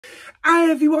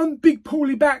Hey everyone, Big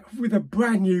Pauly back with a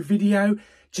brand new video.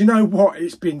 Do you know what?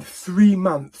 It's been 3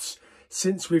 months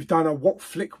since we've done a What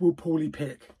Flick Will Pauly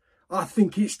Pick. I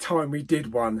think it's time we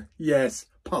did one. Yes,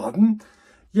 pardon.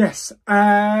 Yes,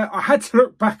 I had to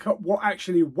look back at what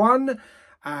actually won.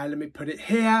 Let me put it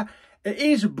here. It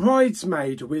is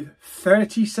Bridesmaid with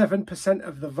 37%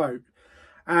 of the vote.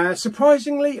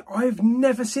 Surprisingly, I've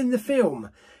never seen the film,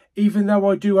 even though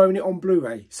I do own it on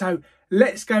Blu-ray. So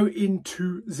let's go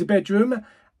into the bedroom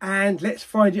and let's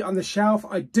find it on the shelf.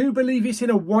 I do believe it's in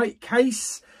a white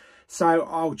case, so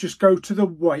I'll just go to the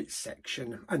white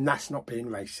section, and that's not being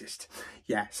racist.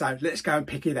 Yeah, so let's go and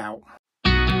pick it out.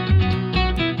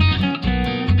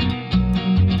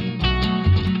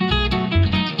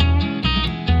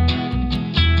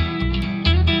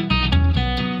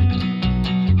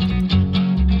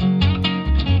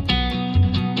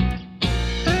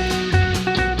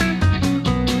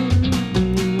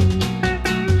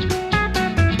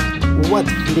 What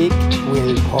flick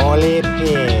will Pauly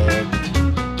pick?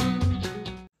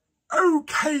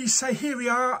 Okay, so here we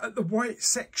are at the white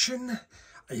section.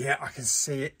 Yeah, I can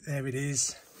see it. There it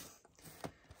is.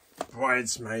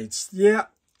 Bridesmaids. Yeah,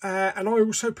 and I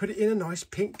also put it in a nice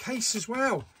pink case as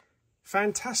well.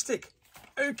 Fantastic.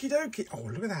 Okie dokie. Oh,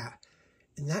 look at that.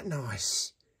 Isn't that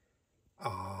nice?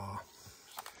 Ah.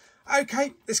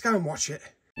 Okay, let's go and watch it.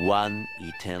 One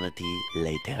eternity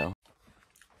later.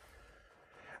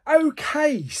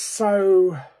 Okay,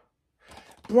 so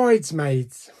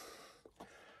Bridesmaids.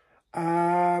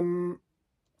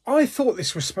 I thought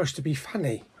this was supposed to be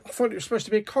funny. I thought it was supposed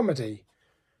to be a comedy.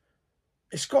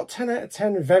 It's got 10 out of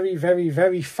 10, very, very,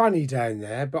 very funny down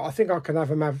there, but I think I can have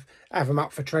them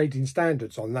up for trading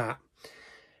standards on that.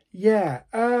 Yeah,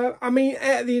 I mean,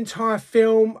 out of the entire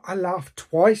film, I laughed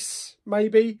twice,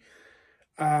 maybe.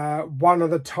 One of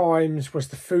the times was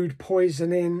the food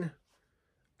poisoning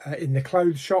in the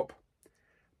clothes shop,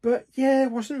 but yeah,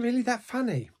 it wasn't really that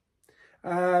funny.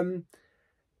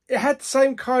 It had the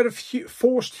same kind of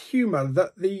forced humour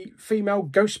that the female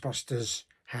Ghostbusters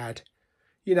had.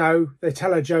 You know, they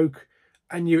tell a joke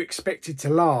and you expected to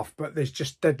laugh, but there's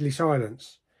just deadly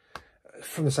silence.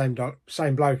 From the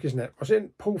same bloke, isn't it? Was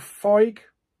it Paul Feig?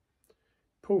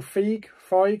 Paul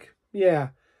Feig? Yeah.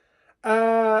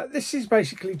 This is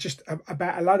basically just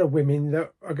about a lot of women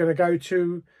that are going to go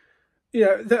to, you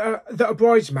know, that are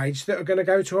bridesmaids that are going to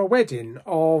go to a wedding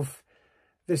of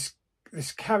this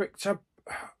character,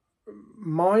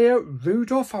 Maya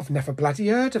Rudolph. I've never bloody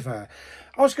heard of her.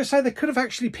 I was going to say they could have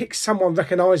actually picked someone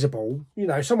recognisable, you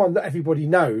know, someone that everybody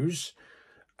knows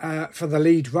for the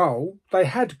lead role. They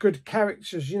had good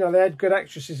characters, you know, they had good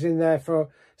actresses in there for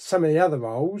some of the other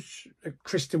roles.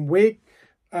 Kristen Wiig,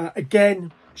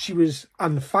 again, she was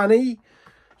unfunny,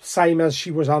 same as she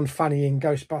was unfunny in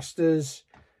Ghostbusters.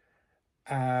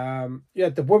 You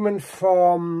had the woman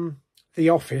from The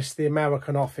Office, the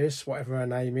American Office, whatever her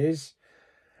name is,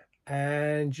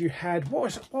 and you had what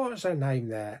was her name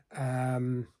there? I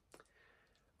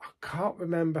can't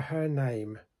remember her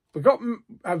name. We got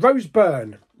Rose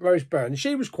Byrne.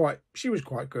 She was quite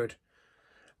good,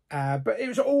 but it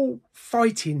was all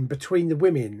fighting between the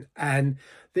women and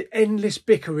the endless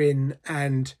bickering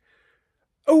and,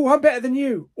 oh, I'm better than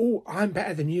you. Oh, I'm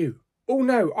better than you. Oh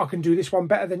no, I can do this one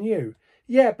better than you.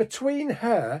 Yeah, between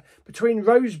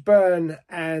Rose Byrne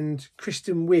and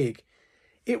Kristen Wiig,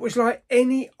 it was like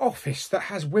any office that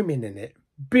has women in it,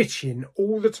 bitching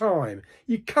all the time.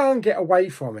 You can't get away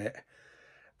from it.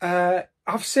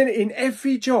 I've seen it in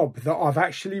every job that I've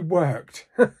actually worked.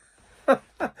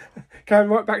 Going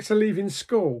right back to leaving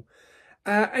school.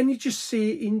 And you just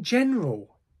see it in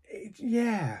general.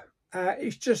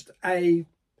 It's just a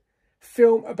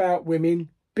film about women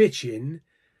bitching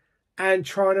and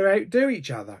trying to outdo each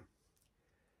other.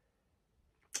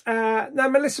 Now,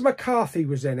 Melissa McCarthy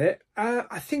was in it.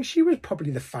 I think she was probably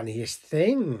the funniest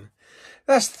thing.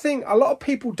 That's the thing. A lot of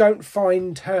people don't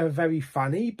find her very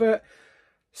funny, but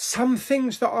some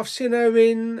things that I've seen her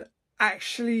in,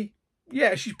 actually,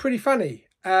 yeah, she's pretty funny.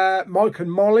 Mike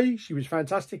and Molly, she was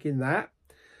fantastic in that.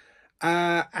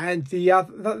 And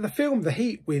the film The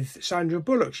Heat with Sandra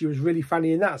Bullock, she was really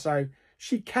funny in that. So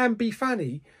she can be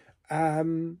funny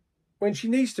when she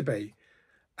needs to be.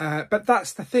 But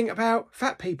that's the thing about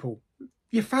fat people.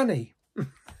 You're funny.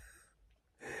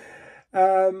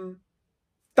 Don't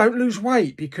lose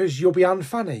weight because you'll be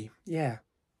unfunny. Yeah.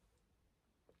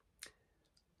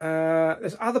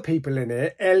 There's other people in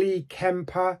it. Ellie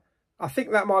Kemper. I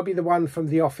think that might be the one from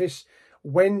The Office.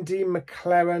 Wendy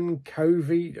McLaren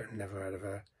Covey. I've never heard of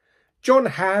her. John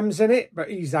Hamm's in it, but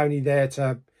he's only there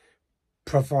to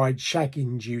provide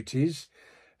shagging duties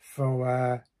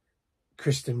for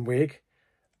Kristen Wiig.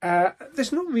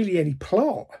 There's not really any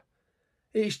plot.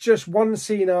 It's just one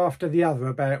scene after the other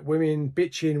about women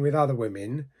bitching with other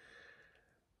women,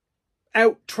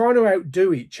 trying to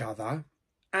outdo each other,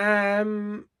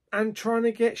 and trying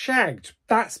to get shagged.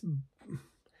 That's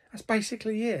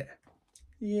basically it.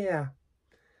 Yeah.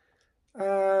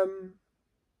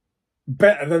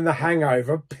 Better than The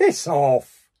Hangover. Piss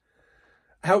off.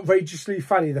 Outrageously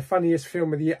funny. The funniest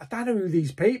film of the year. I don't know who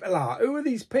these people are. Who are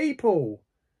these people?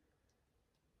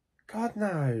 God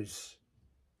knows.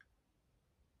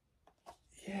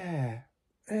 Yeah.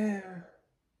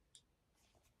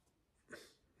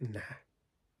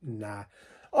 Nah.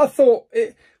 I thought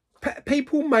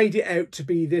people made it out to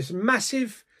be this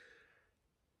massive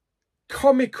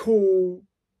comical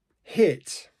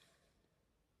hit.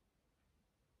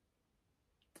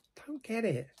 Don't get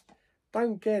it.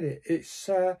 It's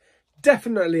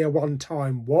definitely a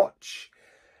one-time watch.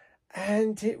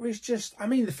 And it was just, I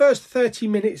mean, the first 30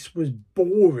 minutes was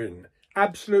boring.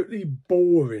 Absolutely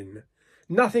boring.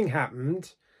 Nothing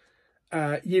happened.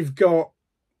 You've got,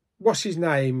 what's his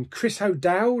name? Chris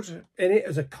O'Dowd in it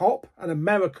as a cop, an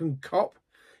American cop.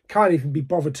 Can't even be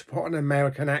bothered to put an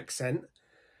American accent.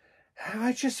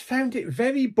 I just found it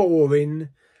very boring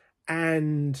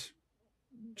and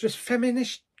just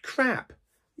feminist crap.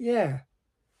 Yeah.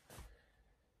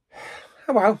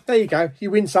 Oh well, there you go.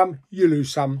 You win some, you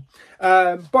lose some.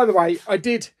 By the way, I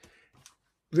did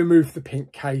remove the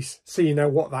pink case, so you know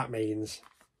what that means.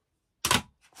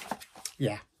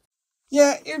 Yeah,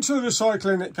 into the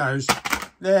recycling it goes.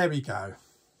 There we go.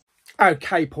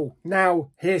 Okay, Paul, now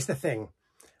here's the thing.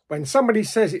 When somebody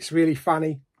says it's really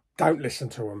funny, don't listen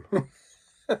to them.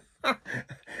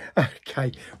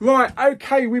 Okay, right,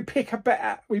 okay, we pick a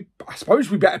better, I suppose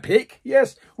we better pick,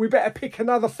 yes, we better pick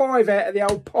another 5 out of the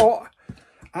old pot.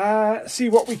 See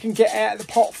what we can get out of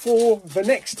the pot for the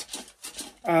next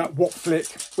What Flick,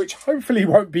 which hopefully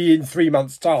won't be in 3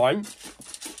 months' time.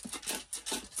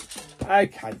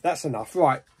 Okay, that's enough.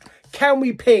 Right, can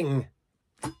we ping?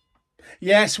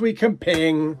 Yes, we can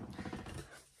ping.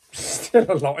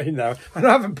 Still a lot in there. And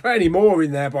I haven't put any more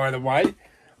in there, by the way.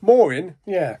 More in?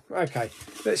 Yeah, okay.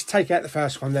 Let's take out the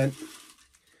first one then.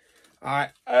 All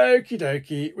right, okie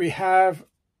dokie. We have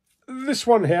this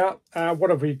one here. What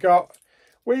have we got?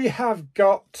 We have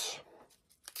got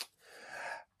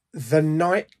the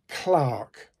Night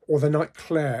Clerk, or the Night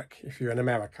Clerk, if you're in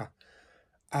America.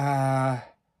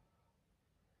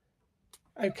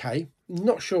 Okay,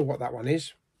 not sure what that one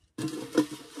is.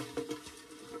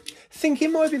 Think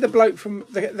it might be the bloke from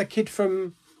the kid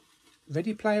from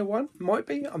Ready Player One. Might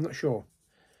be, I'm not sure.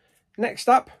 Next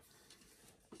up,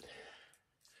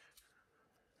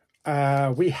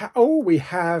 we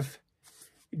have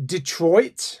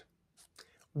Detroit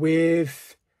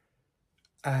with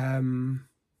Finn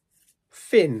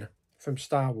from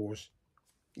Star Wars.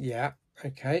 Yeah,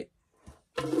 okay.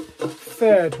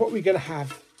 Third, what are we going to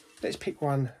have? Let's pick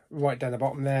one right down the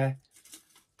bottom there.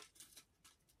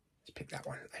 Let's pick that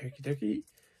one. Okie dokie.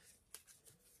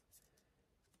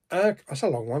 That's a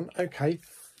long one. Okay.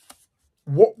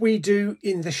 What We Do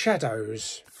in the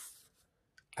Shadows.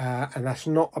 And that's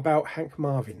not about Hank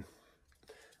Marvin.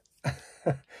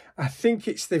 I think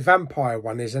it's the vampire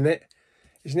one, isn't it?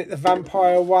 Isn't it the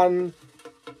vampire one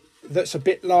that's a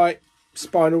bit like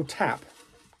Spinal Tap?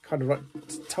 Kind of like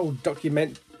told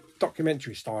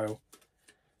documentary style.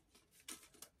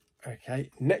 Okay,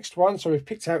 next one. So we've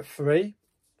picked out 3.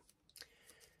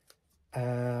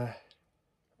 Okay.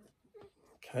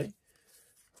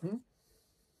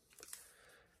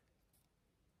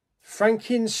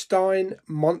 Frankenstein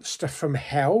Monster from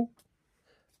Hell.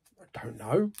 I don't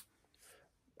know.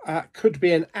 Could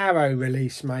be an Arrow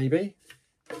release, maybe.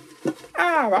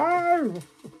 Arrow!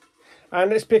 And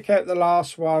let's pick out the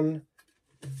last one.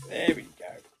 There we go.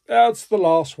 That's the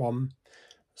last one.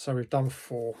 So we've done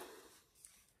 4.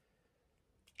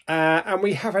 And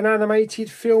we have an animated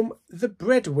film, The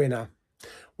Breadwinner,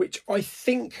 which I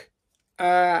think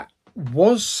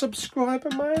was subscriber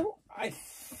mail. I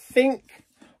think.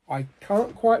 I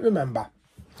can't quite remember.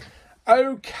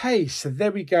 Okay, so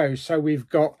there we go. So we've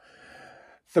got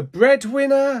The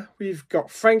Breadwinner. We've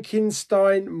got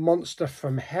Frankenstein Monster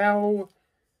from Hell.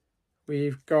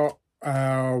 We've got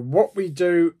What We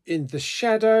Do in the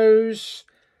Shadows,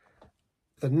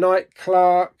 The Night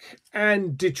Clerk,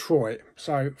 and Detroit.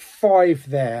 So 5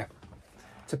 there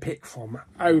to pick from.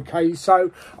 Okay,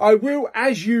 so I will,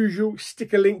 as usual,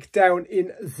 stick a link down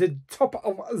in the top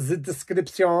of the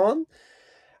description.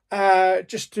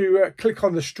 Just to click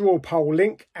on the straw poll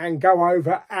link and go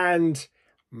over and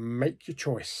make your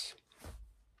choice.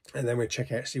 And then we'll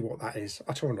check out, see what that is.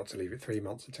 I try not to leave it 3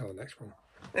 months until the next one.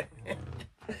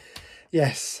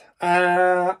 Yes.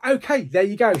 Okay, there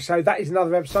you go. So that is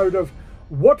another episode of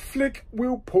What Flick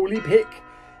Will Pauly Pick?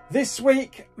 This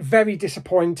week, very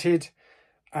disappointed.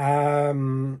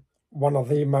 One of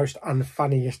the most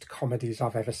unfunniest comedies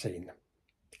I've ever seen.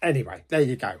 Anyway, there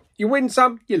you go. You win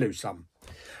some, you lose some.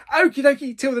 Okie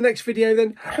dokie, till the next video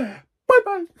then.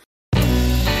 Bye-bye.